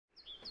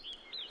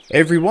Hey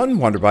everyone,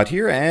 Wanderbot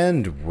here,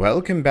 and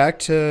welcome back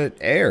to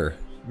AER,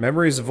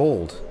 Memories of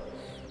Old.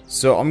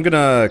 So I'm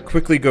gonna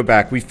quickly go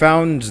back. We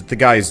found the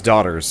guy's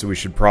daughter, so we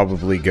should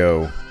probably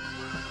go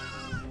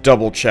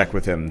double check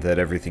with him that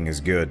everything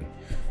is good.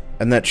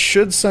 And that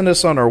should send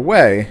us on our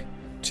way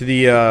to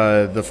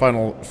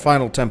the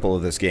final temple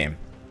of this game.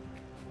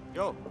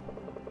 Yo.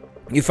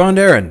 You found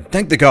Erin,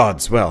 thank the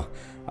gods. Well,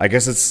 I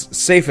guess it's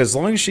safe as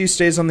long as she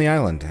stays on the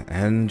island,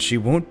 and she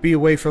won't be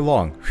away for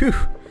long. Phew.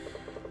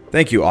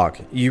 Thank you, Ock.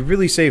 You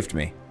really saved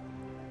me.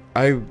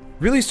 I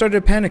really started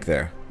to panic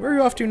there. Where are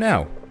you off to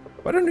now?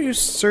 Why don't you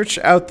search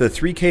out the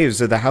 3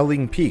 caves of the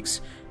Howling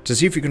Peaks to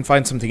see if you can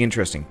find something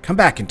interesting. Come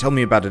back and tell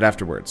me about it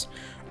afterwards.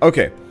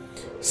 Okay,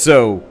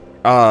 so,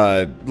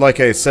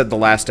 like I said the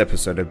last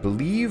episode, I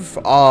believe,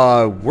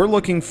 we're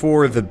looking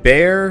for the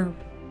bear,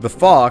 the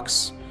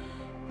fox,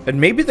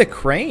 and maybe the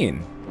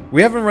crane.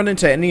 We haven't run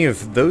into any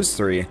of those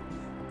 3.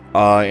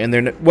 And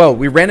they're well,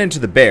 we ran into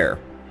the bear.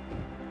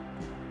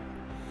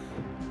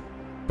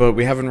 But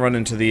we haven't run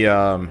into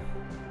the,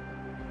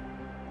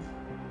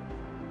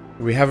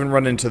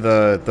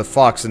 the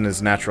fox in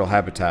his natural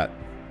habitat.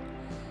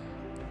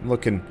 I'm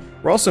looking.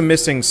 We're also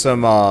missing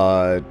some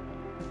islands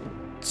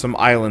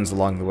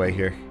along the way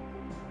here.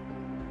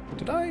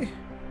 Did I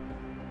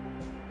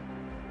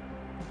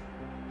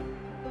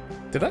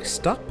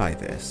stop by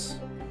this?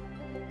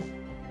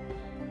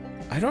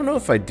 I don't know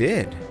if I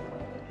did.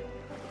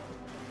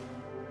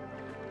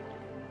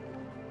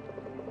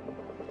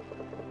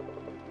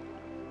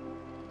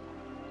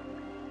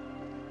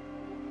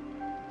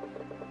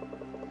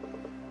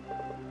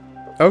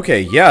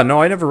 Okay, yeah,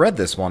 no, I never read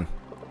this one.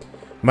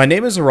 My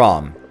name is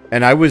Aram,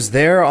 and I was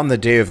there on the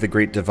day of the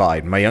Great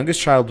Divide. My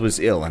youngest child was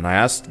ill, and I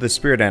asked the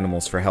spirit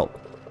animals for help.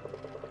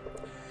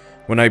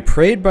 When I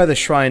prayed by the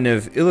shrine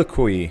of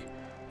Ilakui,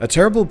 a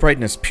terrible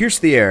brightness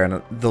pierced the air,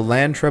 and the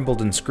land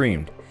trembled and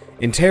screamed.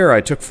 In terror, I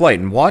took flight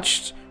and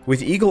watched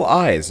with eagle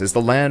eyes as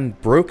the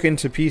land broke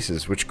into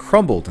pieces, which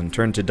crumbled and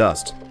turned to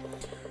dust.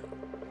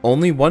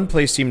 Only one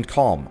place seemed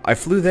calm. I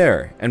flew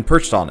there and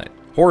perched on it,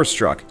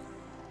 horror-struck.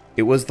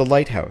 It was the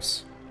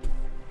lighthouse.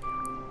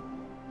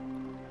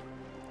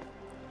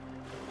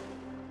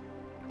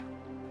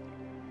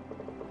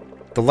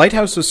 The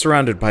lighthouse was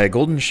surrounded by a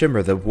golden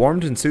shimmer that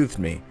warmed and soothed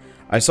me.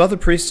 I saw the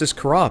priestess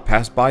Kara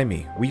pass by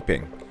me,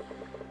 weeping.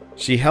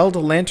 She held a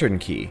lantern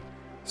key,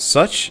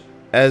 such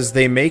as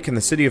they make in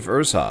the city of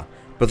Urza,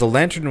 but the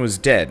lantern was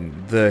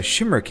dead. The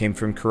shimmer came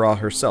from Kara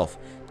herself,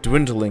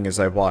 dwindling as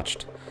I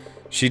watched.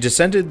 She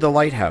descended the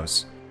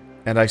lighthouse,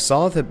 and I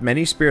saw that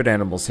many spirit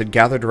animals had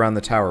gathered around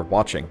the tower,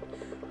 watching.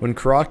 When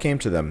Kara came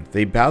to them,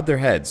 they bowed their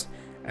heads,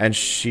 and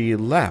she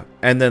left,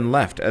 and then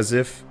left, as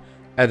if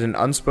at an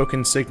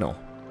unspoken signal.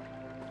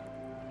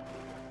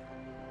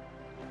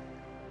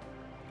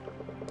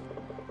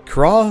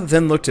 Kara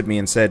then looked at me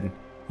and said,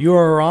 "You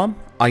are Aram?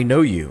 I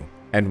know you,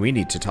 and we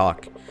need to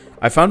talk."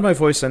 I found my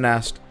voice and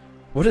asked,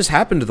 "What has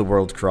happened to the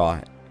world,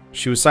 Kara?"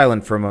 She was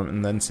silent for a moment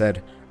and then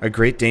said, "A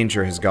great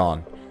danger has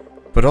gone,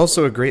 but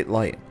also a great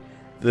light.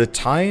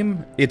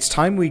 It's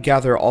time we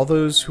gather all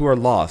those who are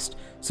lost,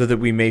 so that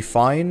we may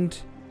find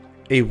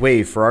a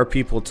way for our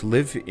people to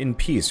live in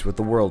peace with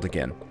the world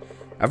again."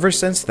 Ever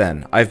since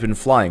then, I've been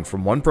flying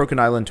from one broken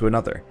island to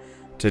another,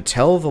 to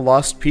tell the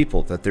lost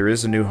people that there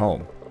is a new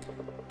home.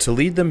 To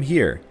lead them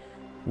here,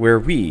 where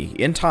we,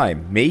 in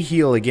time, may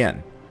heal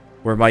again,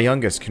 where my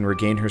youngest can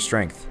regain her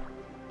strength.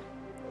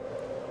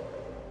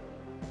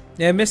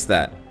 Yeah, I missed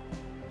that.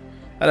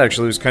 That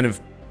actually was kind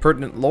of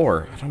pertinent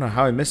lore. I don't know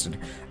how I missed it.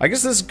 I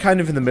guess this is kind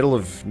of in the middle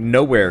of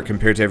nowhere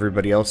compared to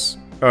everybody else.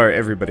 Or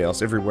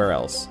everywhere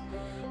else.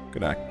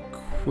 Gonna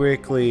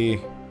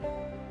quickly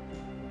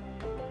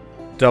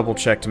double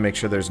check to make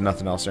sure there's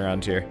nothing else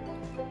around here.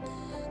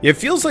 Yeah, it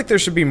feels like there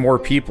should be more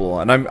people,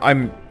 and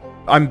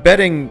I'm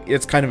betting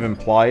it's kind of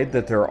implied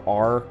that there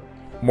are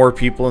more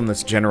people in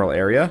this general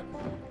area.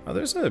 Oh,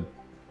 there's a...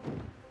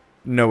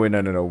 No, wait,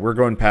 no. We're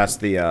going past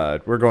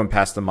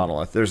the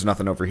monolith. There's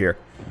nothing over here.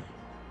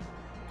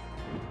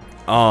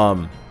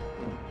 Yeah,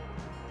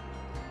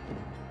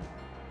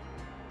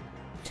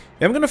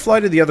 I'm gonna fly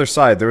to the other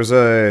side. There's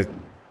a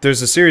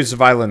series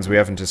of islands we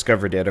haven't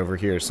discovered yet over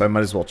here, so I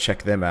might as well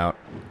check them out.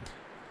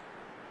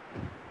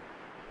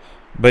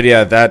 But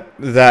yeah,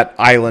 that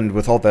island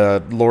with all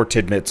the lore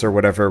tidbits or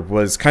whatever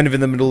was kind of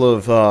in the middle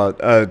of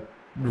a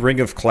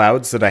ring of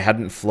clouds that I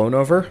hadn't flown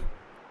over,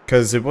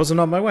 because it wasn't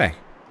on my way.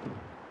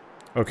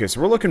 Okay, so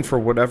we're looking for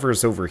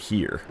whatever's over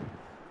here.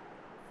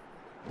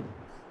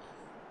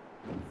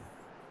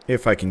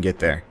 If I can get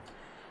there.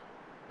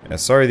 Yeah,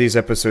 sorry these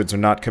episodes are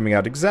not coming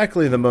out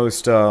exactly the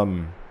most,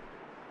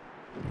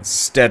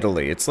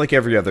 steadily. It's like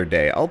every other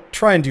day. I'll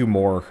try and do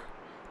more.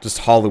 Just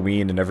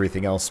Halloween and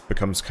everything else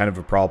becomes kind of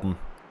a problem.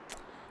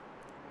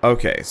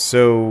 Okay,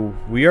 so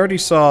we already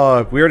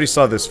saw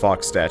this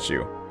fox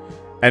statue.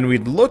 And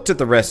we'd looked at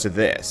the rest of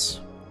this,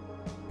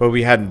 but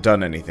we hadn't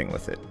done anything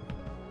with it.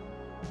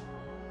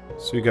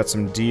 So we got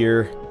some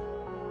deer,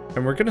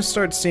 and we're gonna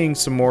start seeing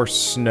some more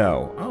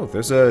snow. Oh,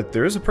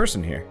 there is a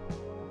person here.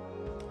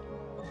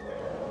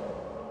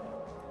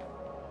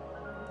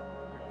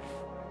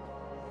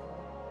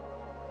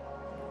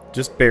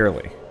 Just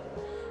barely.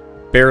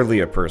 Barely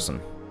a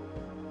person.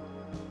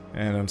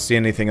 And I don't see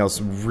anything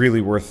else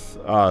really worth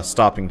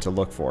stopping to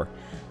look for.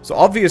 So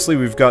obviously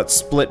we've got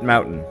Split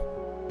Mountain,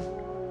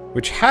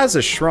 which has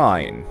a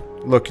shrine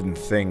looking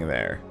thing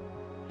there.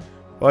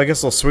 Well, I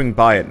guess I'll swing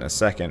by it in a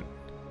second.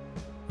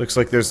 Looks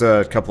like there's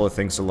a couple of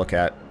things to look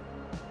at.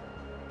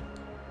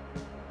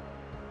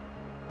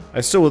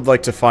 I still would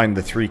like to find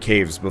the 3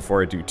 caves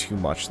before I do too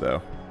much,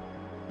 though.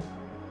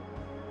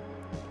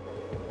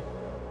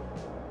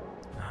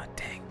 Ah,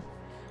 dang.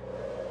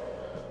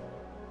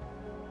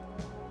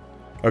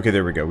 Okay,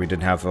 there we go. We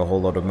didn't have a whole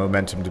lot of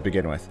momentum to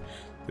begin with.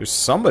 There's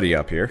somebody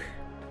up here.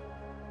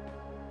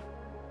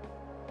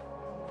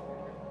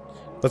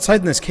 Let's hide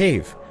in this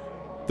cave.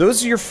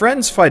 Those are your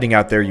friends fighting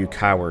out there, you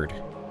coward.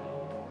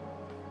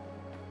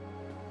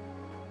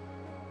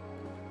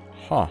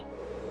 Huh.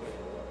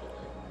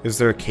 Is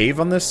there a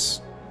cave on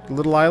this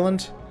little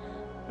island?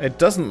 It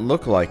doesn't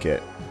look like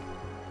it.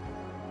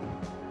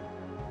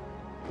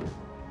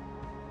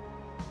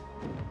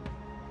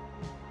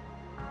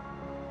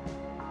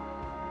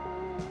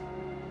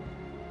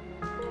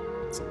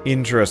 It's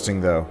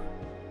interesting, though.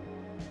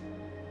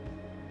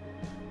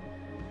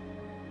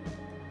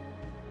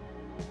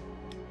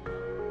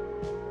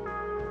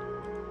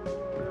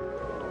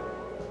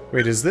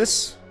 Wait, is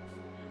this?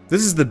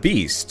 This is the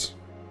beast.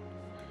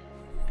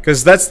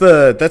 Because that's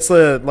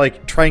the,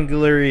 like,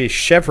 triangular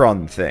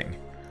chevron thing.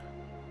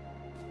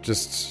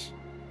 Just...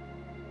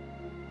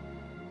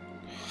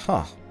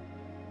 Huh.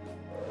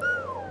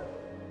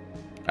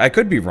 I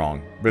could be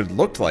wrong, but it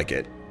looked like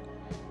it.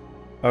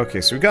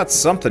 Okay, so we got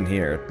something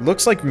here.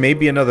 Looks like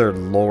maybe another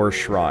lore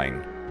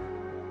shrine.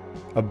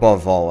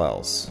 Above all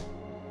else.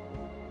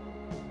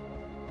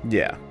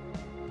 Yeah.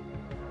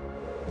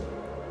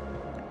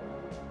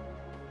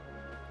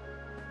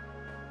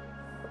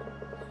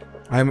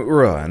 I am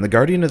Ura, and the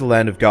guardian of the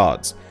land of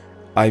gods.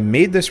 I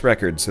made this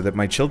record so that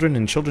my children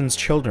and children's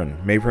children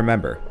may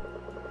remember.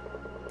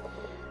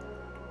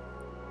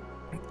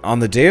 On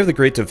the day of the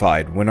Great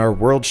Divide, when our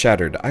world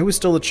shattered, I was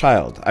still a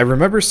child. I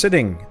remember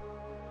sitting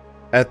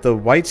at the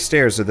white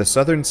stairs of the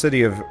southern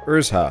city of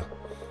Urza.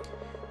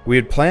 We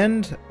had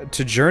planned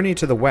to journey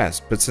to the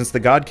west, but since the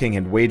God King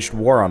had waged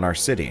war on our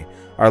city,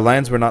 our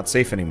lands were not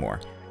safe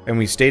anymore, and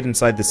we stayed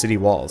inside the city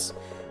walls.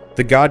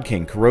 The God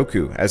King,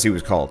 Kuroku, as he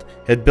was called,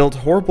 had built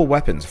horrible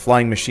weapons,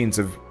 flying machines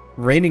of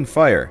raining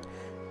fire,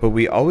 but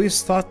we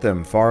always thought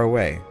them far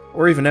away,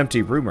 or even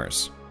empty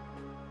rumors.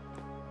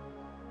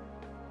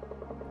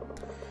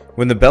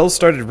 When the bells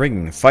started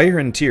ringing, fire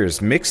and tears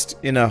mixed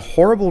in a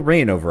horrible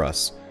rain over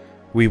us.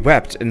 We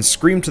wept and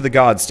screamed to the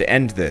gods to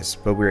end this,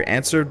 but we were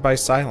answered by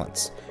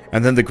silence.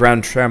 And then the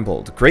ground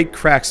trembled, great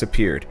cracks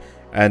appeared,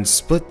 and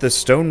split the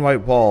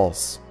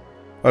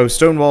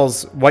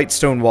white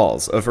stone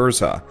walls of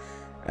Urza,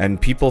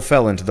 and people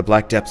fell into the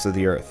black depths of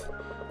the earth.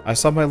 I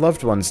saw my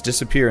loved ones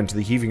disappear into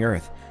the heaving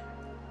earth,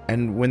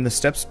 and when the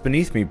steps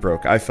beneath me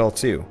broke, I fell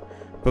too.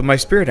 But my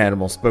spirit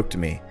animal spoke to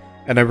me,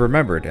 and I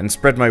remembered and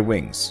spread my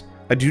wings.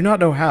 I do not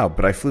know how,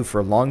 but I flew for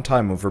a long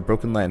time over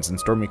broken lands and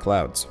stormy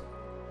clouds.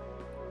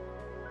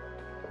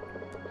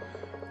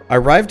 I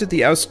arrived at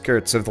the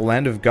outskirts of the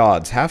land of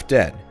gods, half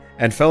dead,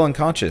 and fell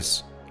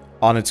unconscious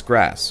on its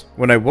grass.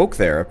 When I woke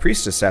there, a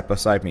priestess sat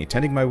beside me,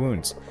 tending my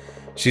wounds.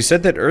 She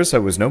said that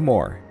Urza was no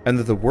more, and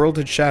that the world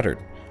had shattered.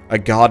 A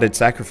god had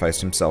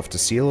sacrificed himself to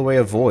seal away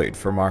a void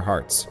from our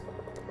hearts,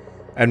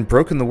 and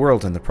broken the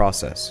world in the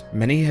process.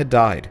 Many had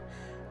died,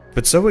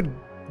 but so had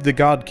the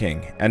God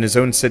King, and his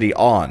own city,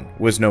 On,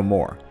 was no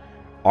more.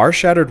 Our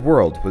shattered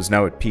world was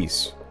now at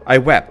peace. I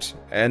wept,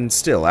 and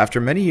still, after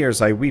many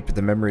years, I weep at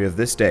the memory of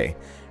this day,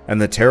 and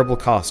the terrible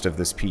cost of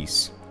this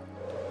peace.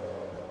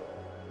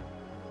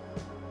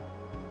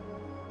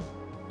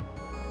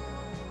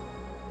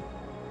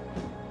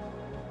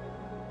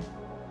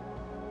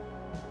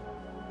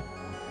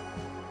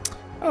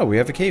 Oh, we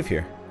have a cave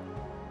here.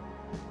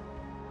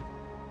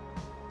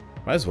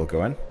 Might as well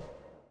go in.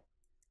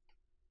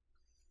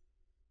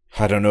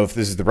 I don't know if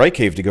this is the right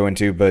cave to go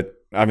into, but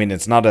I mean,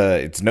 it's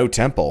no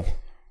temple.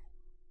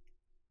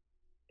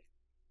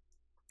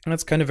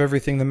 That's kind of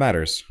everything that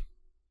matters.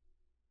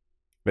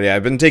 But yeah,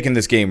 I've been taking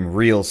this game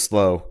real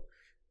slow.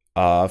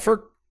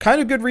 For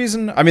kind of good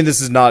reason. I mean, this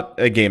is not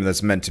a game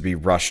that's meant to be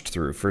rushed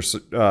through, for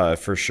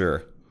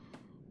sure.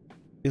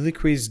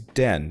 Illiqui's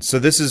Den. So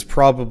this is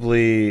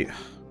probably...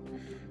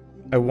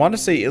 I want to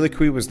say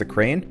Illiqui was the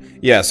crane.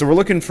 Yeah, so we're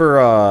looking for,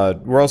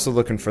 we're also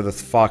looking for the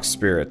Fox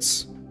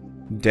Spirit's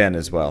den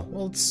as well.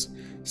 Well, let's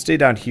stay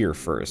down here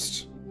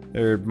first.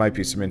 There might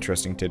be some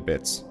interesting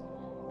tidbits.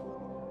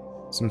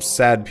 Some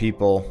sad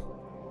people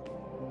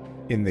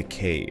in the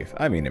cave.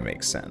 I mean, it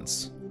makes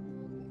sense.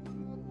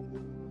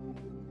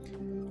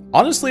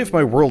 Honestly, if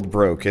my world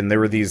broke and there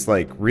were these,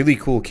 like, really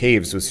cool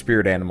caves with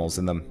spirit animals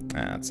in them...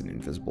 Ah, it's an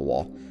invisible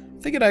wall.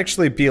 I think I'd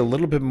actually be a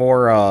little bit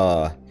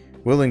more,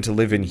 willing to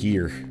live in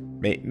here.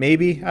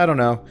 Maybe? I don't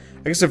know.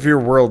 I guess if your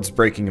world's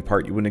breaking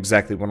apart, you wouldn't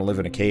exactly want to live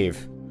in a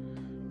cave.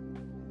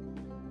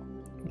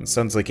 It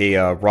sounds like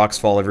a rocks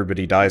fall,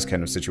 everybody dies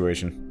kind of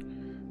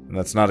situation.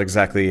 That's not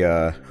exactly,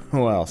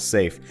 well,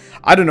 safe.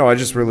 I don't know, I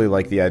just really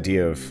like the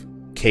idea of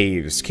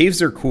caves.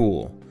 Caves are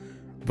cool,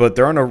 but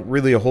there aren't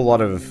really a whole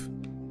lot of,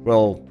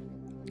 well,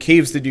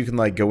 caves that you can,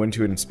 like, go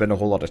into and spend a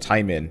whole lot of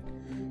time in.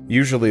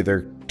 Usually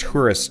they're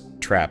tourist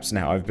traps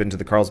now. I've been to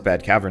the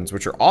Carlsbad Caverns,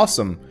 which are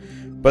awesome,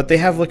 but they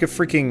have, like, a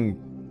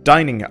freaking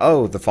dining...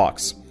 Oh, the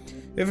fox.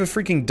 They have a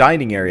freaking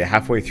dining area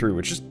halfway through,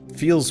 which just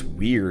feels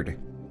weird.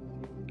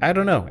 I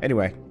don't know.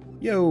 Anyway.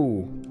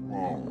 Yo!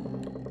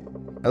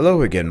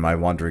 Hello again, my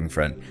wandering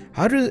friend.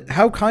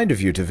 How kind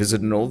of you to visit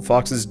an old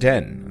fox's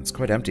den. It's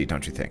quite empty,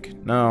 don't you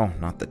think? No,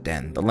 not the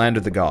den. The land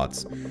of the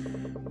gods.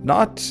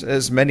 Not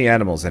as many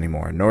animals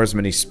anymore, nor as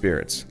many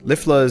spirits.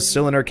 Lifla is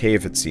still in her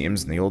cave, it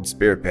seems, and the old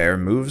spirit bear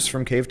moves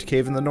from cave to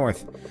cave in the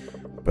north.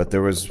 But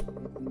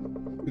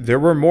there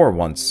were more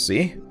once,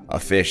 see? A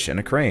fish and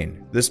a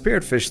crane. The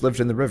spirit fish lived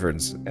in the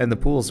rivers and the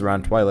pools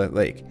around Twilight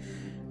Lake.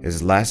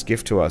 His last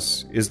gift to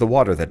us is the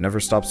water that never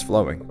stops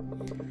flowing.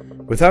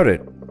 Without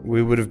it,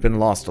 we would have been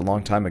lost a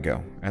long time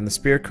ago, and the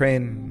spirit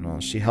crane, well,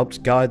 she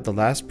helped guide the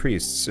last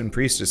priests and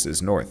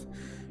priestesses north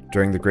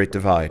during the Great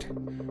Divide.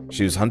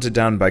 She was hunted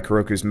down by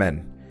Kuroku's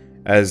men,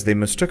 as they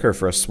mistook her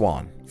for a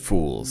swan.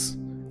 Fools.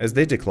 As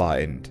they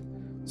declined,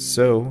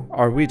 so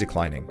are we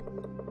declining.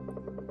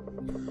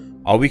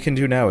 All we can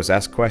do now is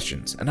ask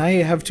questions, and I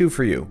have two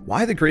for you.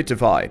 Why the Great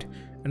Divide?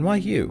 And why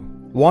you?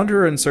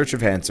 Wanderer in search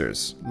of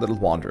answers, little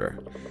wanderer.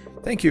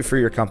 Thank you for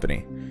your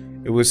company.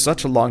 It was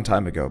such a long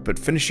time ago, but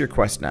finish your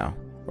quest now,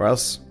 or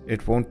else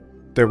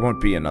there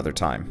won't be another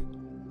time.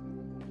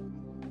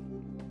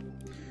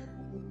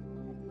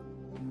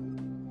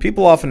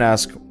 People often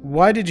ask,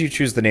 why did you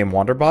choose the name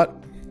Wanderbot?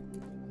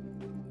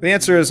 The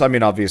answer is, I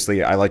mean,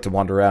 obviously, I like to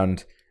wander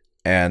around,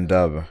 and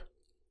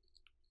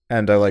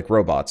I like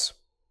robots.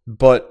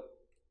 But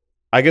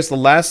I guess the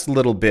last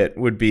little bit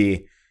would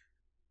be,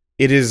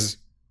 it is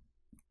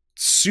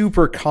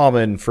super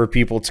common for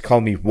people to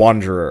call me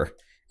Wanderer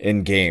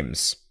in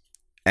games.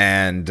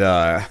 And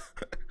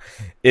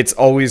it's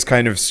always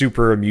kind of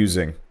super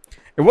amusing.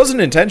 It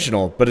wasn't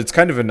intentional, but it's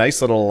kind of a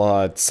nice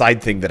little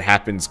side thing that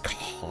happens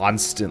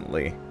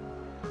constantly.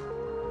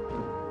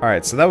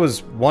 Alright, so that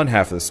was one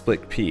half of the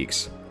Split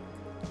Peaks.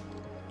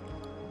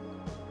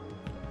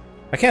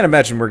 I can't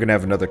imagine we're gonna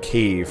have another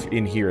cave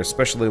in here,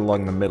 especially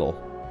along the middle.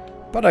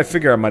 But I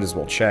figure I might as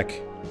well check.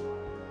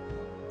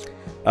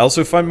 I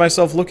also find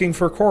myself looking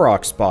for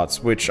Korok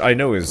spots, which I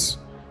know is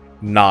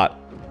not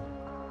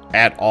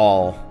at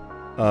all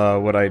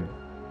well,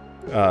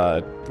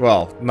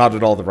 not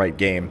at all the right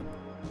game.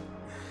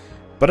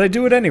 But I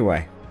do it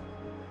anyway.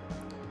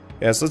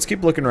 Yeah, so let's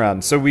keep looking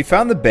around. So we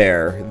found the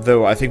bear,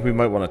 though I think we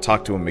might want to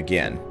talk to him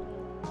again.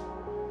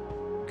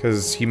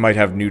 Because he might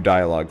have new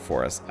dialogue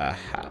for us.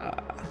 Aha.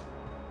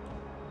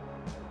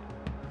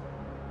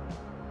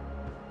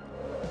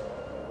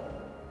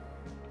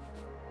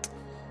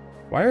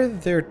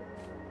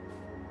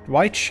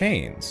 Why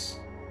chains?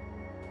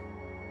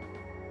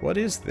 What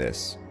is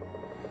this?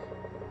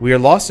 We are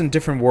lost in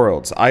different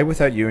worlds, I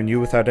without you and you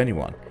without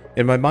anyone.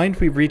 In my mind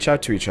we reach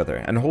out to each other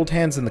and hold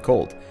hands in the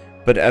cold.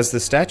 But as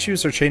the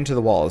statues are chained to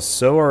the walls,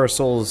 so are our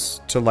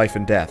souls to life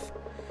and death.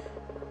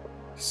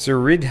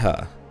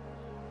 Suridha,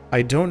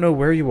 I don't know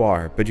where you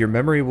are, but your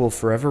memory will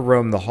forever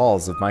roam the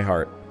halls of my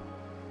heart.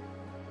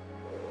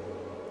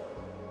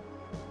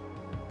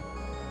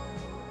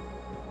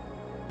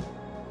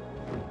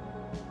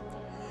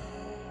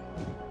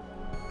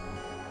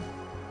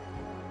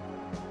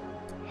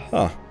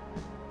 Huh.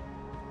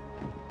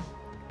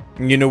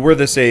 You know, were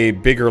this a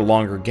bigger,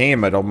 longer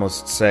game, I'd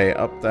almost say,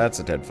 oh, that's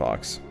a dead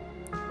fox.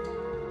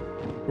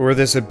 Were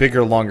this a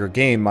bigger, longer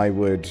game, I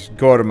would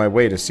go out of my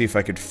way to see if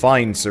I could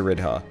find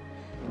Suridha.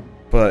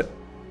 But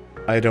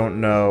I don't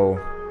know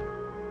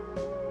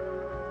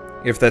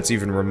if that's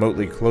even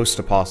remotely close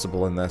to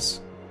possible in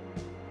this.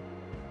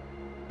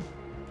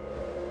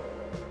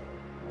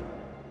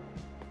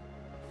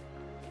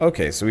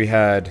 Okay, so we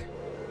had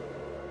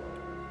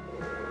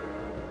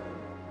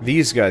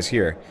these guys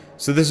here.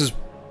 So this is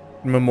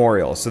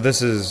Memorial. So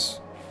this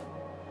is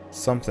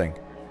something.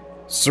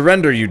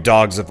 Surrender, you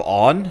dogs of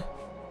On!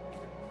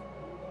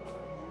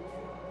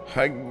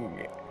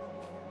 The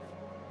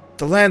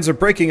lands are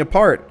breaking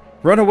apart!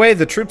 Run away,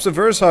 the troops of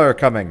Urza are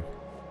coming!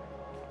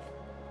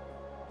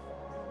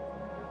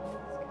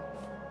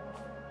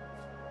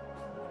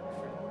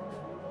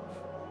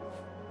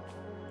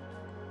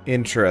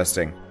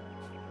 Interesting.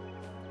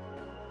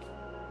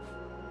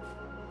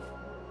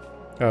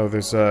 Oh,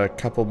 there's a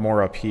couple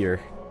more up here.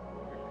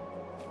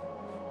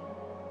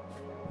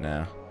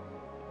 Nah.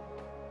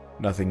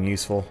 Nothing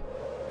useful.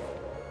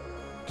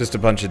 Just a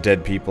bunch of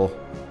dead people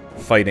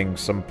fighting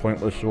some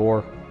pointless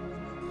war.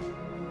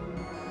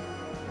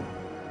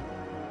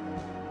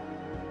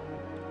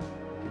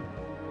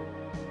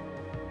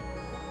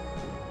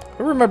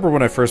 I remember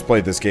when I first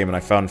played this game and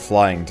I found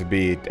flying to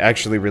be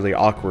actually really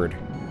awkward.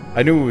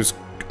 I knew it was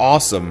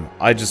awesome,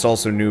 I just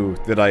also knew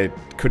that I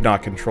could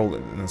not control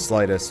it in the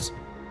slightest.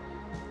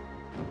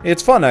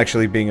 It's fun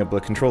actually being able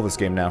to control this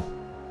game now.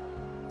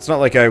 It's not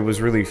like I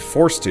was really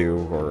forced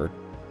to, or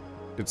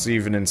it's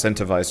even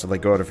incentivized to,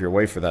 like, go out of your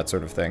way for that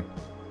sort of thing.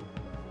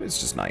 It's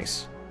just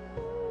nice.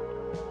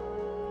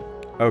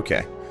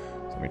 Okay.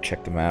 Let me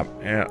check the map.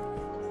 Yeah.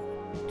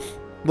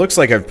 Looks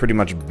like I've pretty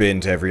much been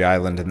to every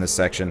island in this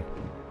section.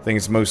 I think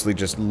it's mostly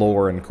just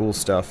lore and cool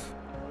stuff.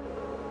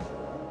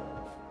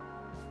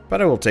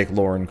 But I will take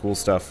lore and cool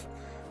stuff.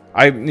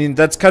 I mean,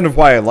 that's kind of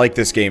why I like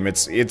this game.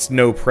 It's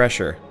no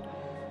pressure.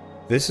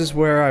 This is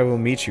where I will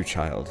meet you,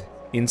 child.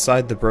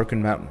 Inside the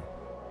Broken Mountain.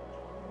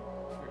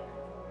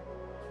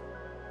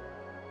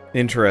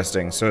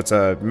 Interesting. So it's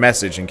a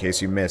message in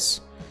case you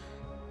miss.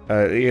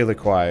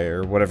 Iroquois,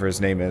 or whatever his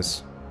name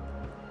is.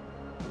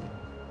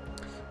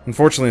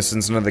 Unfortunately,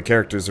 since none of the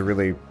characters are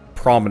really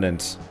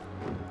prominent,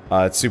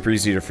 it's super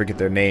easy to forget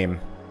their name.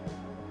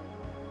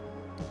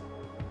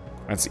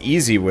 That's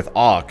easy with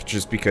Auk,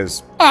 just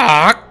because...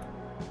 Auk!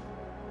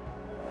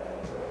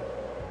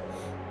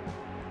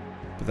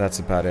 But that's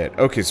about it.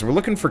 Okay, so we're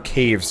looking for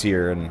caves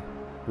here and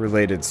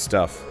related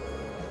stuff.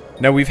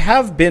 Now, we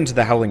have been to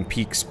the Howling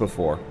Peaks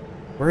before.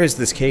 Where is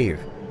this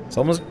cave?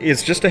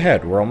 It's just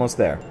ahead. We're almost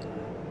there.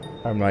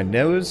 And my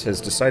nose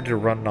has decided to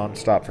run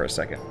non-stop for a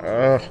second.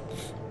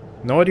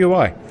 No idea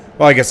why.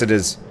 Well, I guess it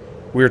is.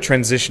 We're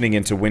transitioning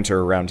into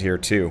winter around here,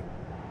 too.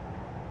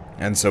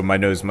 And so my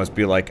nose must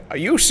be like,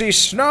 you see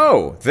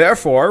snow,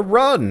 therefore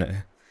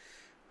run!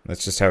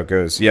 That's just how it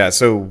goes. Yeah,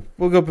 so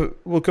we'll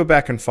go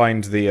back and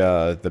find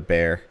the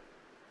bear.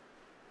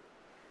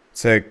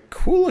 It's a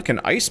cool-looking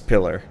ice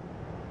pillar.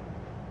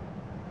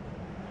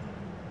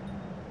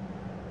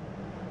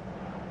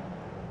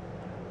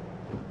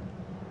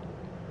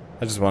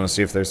 I just want to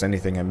see if there's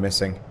anything I'm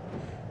missing.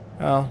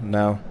 Oh,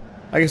 no.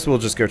 I guess we'll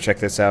just go check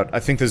this out. I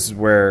think this is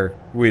where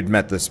we had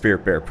met the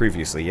spirit bear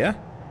previously, yeah?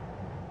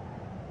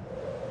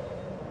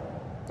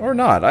 Or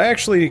not. I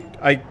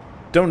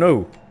don't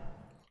know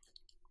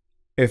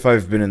if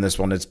I've been in this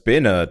one. It's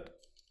been a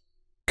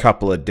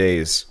couple of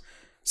days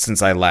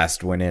since I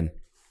last went in.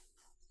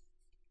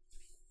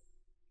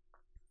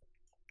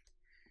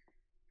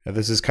 Now,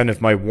 this is kind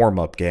of my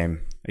warm-up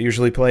game. I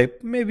usually play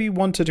maybe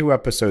 1 to 2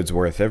 episodes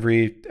worth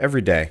every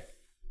day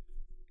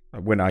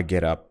when I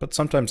get up, but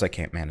sometimes I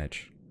can't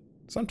manage.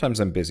 Sometimes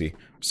I'm busy.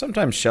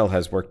 Sometimes Shell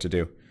has work to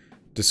do.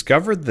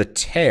 Discovered the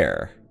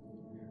tear.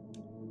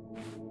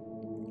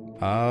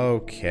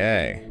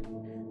 Okay.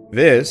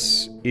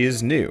 This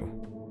is new.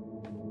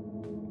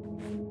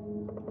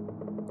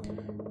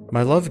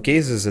 My love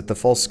gazes at the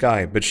false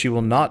sky, but she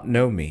will not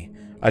know me.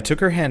 I took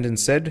her hand and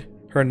said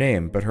her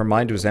name, but her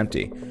mind was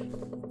empty.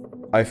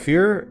 I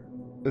fear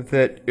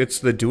that it's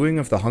the doing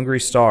of the hungry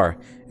star.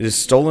 It has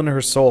stolen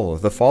her soul.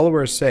 The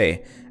followers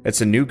say it's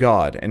a new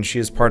god, and she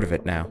is part of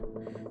it now.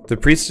 The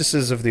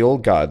priestesses of the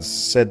old gods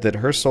said that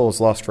her soul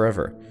is lost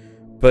forever.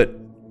 But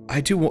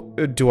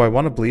do I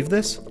want to believe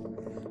this?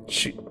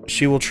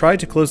 She will try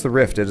to close the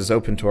rift it has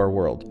opened to our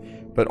world,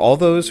 but all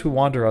those who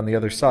wander on the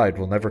other side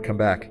will never come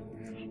back.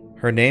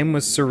 Her name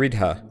was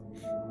Saridha.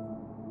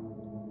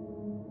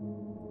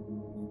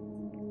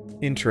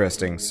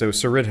 Interesting, so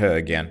Saridha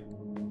again.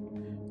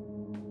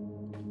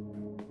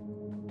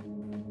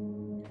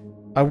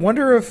 I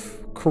wonder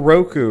if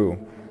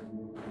Kuroku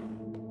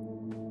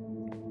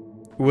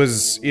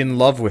was in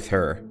love with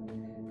her.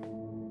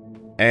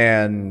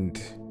 And,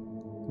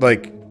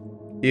 like,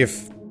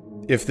 if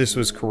this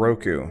was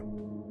Kuroku.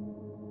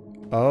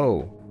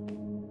 Oh.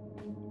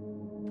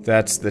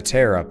 That's the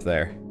tear up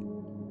there.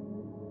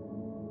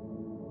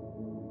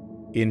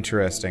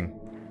 Interesting.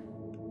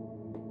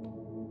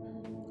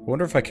 I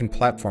wonder if I can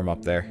platform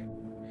up there.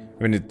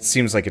 I mean, it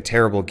seems like a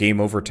terrible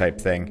game over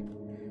type thing.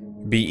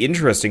 It'd be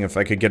interesting if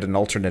I could get an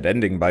alternate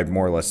ending by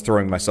more or less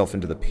throwing myself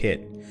into the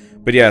pit.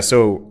 But yeah,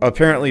 so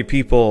apparently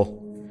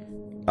people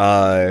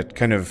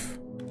kind of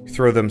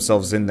throw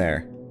themselves in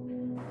there.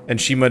 And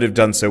she might have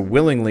done so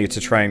willingly to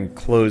try and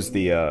close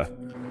the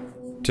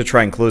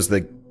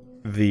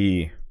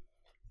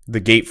the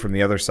gate from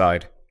the other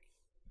side.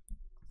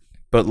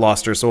 But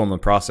lost her soul in the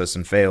process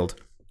and failed.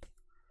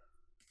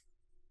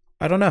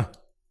 I don't know.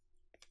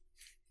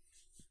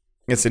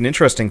 It's an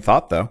interesting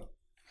thought, though.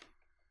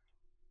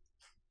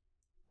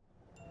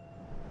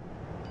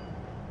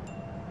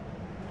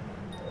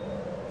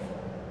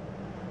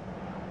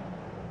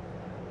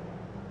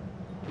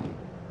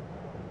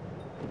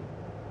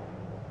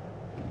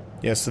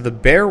 Yeah, so the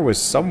bear was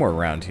somewhere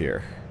around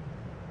here.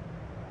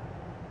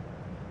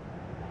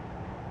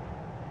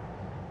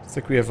 Looks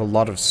like we have a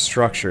lot of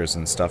structures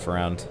and stuff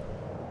around.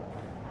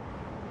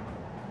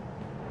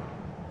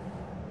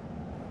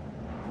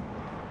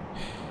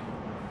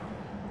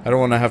 I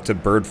don't want to have to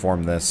bird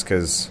form this,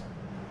 because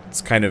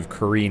it's kind of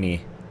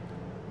careeny.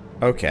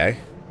 Okay.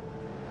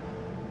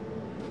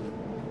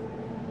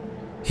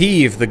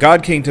 Heave, the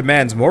God King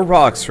demands more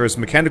rocks for his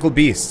mechanical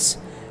beasts.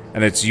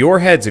 And it's your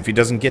heads if he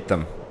doesn't get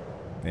them.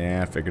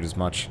 Yeah, I figured as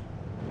much.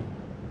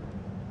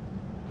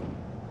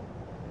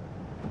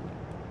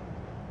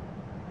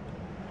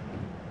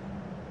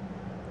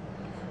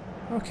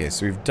 Okay,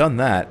 so we've done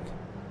that.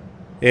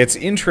 It's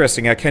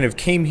interesting, I kind of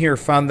came here,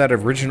 found that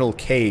original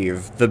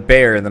cave, the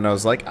bear, and then I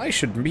was like, I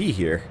should be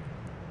here.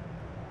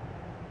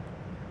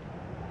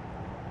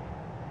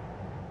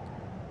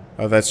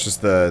 Oh, that's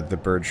just the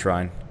bird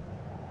shrine.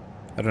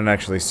 I don't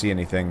actually see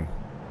anything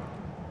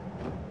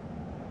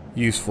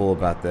useful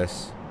about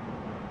this.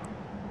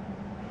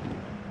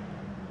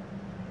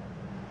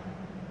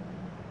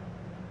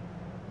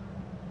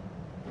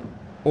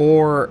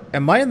 Or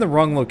am I in the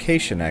wrong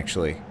location,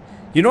 actually?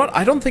 You know what?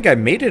 I don't think I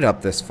made it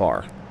up this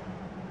far.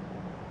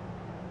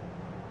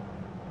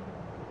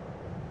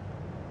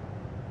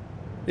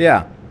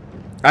 Yeah.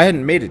 I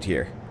hadn't made it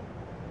here.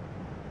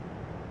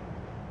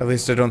 At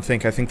least I don't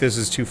think. I think this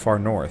is too far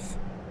north.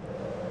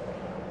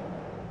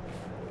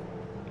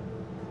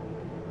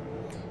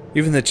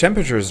 Even the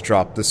temperature has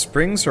dropped. The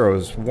springs are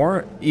as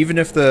warm. Even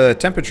if the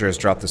temperature has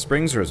dropped, the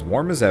springs are as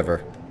warm as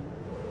ever.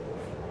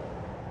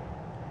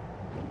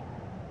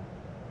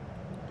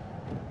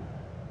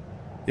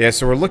 Yeah,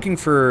 so we're looking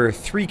for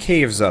 3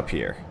 caves up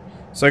here.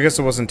 So I guess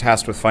I wasn't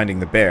tasked with finding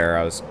the bear.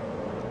 I was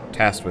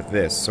tasked with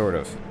this, sort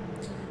of.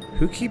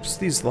 Who keeps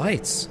these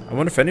lights? I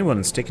wonder if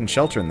anyone's taken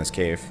shelter in this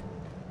cave.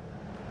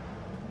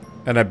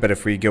 And I bet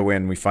if we go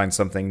in, we find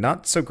something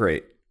not so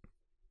great.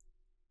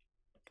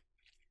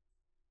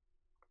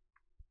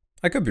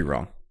 I could be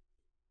wrong.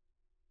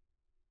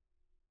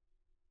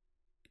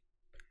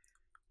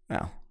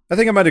 Well, I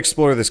think I might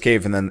explore this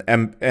cave and then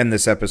end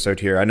this episode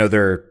here. I know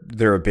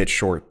they're a bit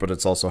short, but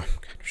it's also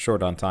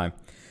short on time.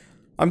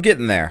 I'm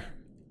getting there.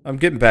 I'm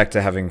getting back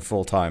to having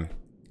full time.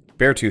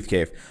 Beartooth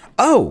Cave.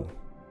 Oh!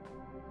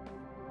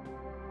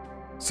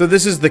 So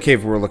this is the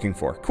cave we're looking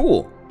for.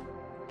 Cool.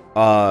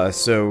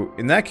 So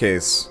in that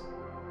case...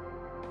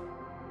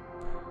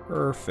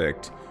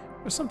 Perfect.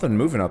 There's something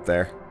moving up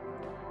there.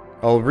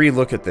 I'll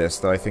re-look at this,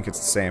 though I think it's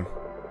the same.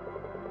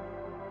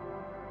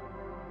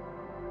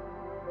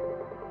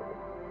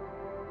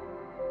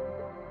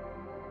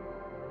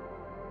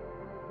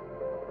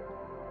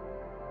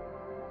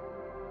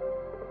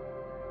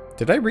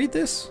 Did I read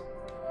this?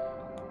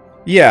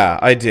 Yeah,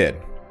 I did.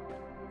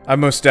 I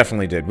most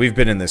definitely did. We've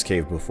been in this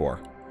cave before.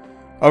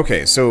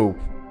 Okay, so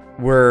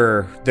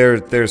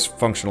there's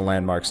functional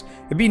landmarks.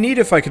 It'd be neat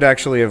if I could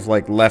actually have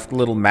like left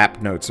little map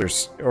notes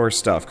or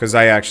stuff, because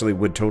I actually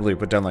would totally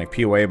put down like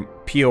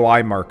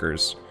POI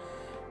markers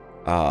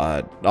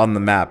on the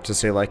map to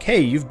say like, hey,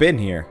 you've been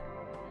here.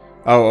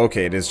 Oh,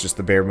 okay, it is just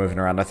the bear moving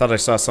around. I thought I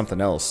saw something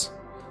else.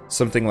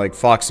 Something like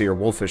Foxy or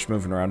Wolfish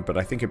moving around, but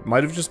I think it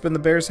might have just been the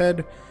bear's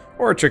head.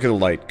 Or a trick of the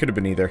light. Could have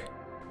been either.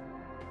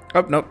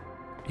 Oh, nope.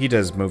 He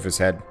does move his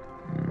head.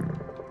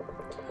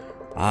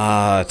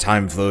 Ah,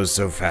 time flows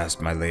so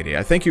fast, my lady.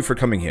 I thank you for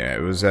coming here.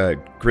 It was a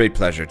great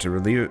pleasure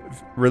to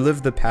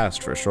relive the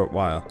past for a short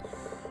while.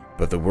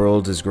 But the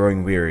world is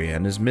growing weary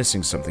and is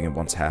missing something it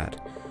once had.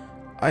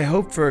 I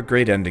hope for a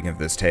great ending of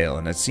this tale,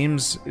 and it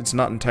seems it's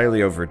not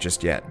entirely over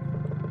just yet.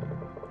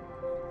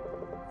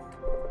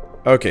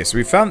 Okay, so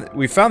we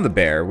found the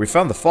bear, we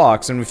found the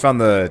fox, and we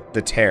found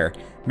the tear.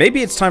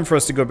 Maybe it's time for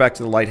us to go back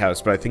to the lighthouse,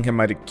 but I think I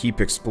might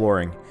keep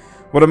exploring.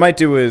 What I might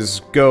do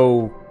is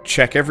go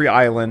check every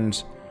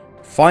island,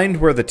 find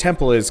where the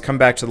temple is, come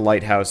back to the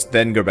lighthouse,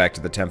 then go back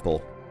to the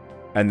temple,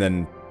 and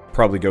then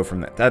probably go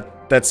from there.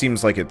 That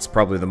seems like it's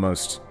probably the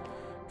most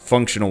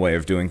functional way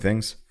of doing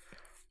things.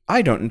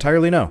 I don't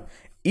entirely know.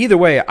 Either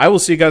way, I will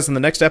see you guys in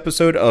the next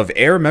episode of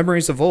AER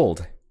Memories of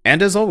Old.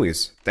 And as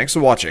always, thanks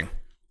for watching.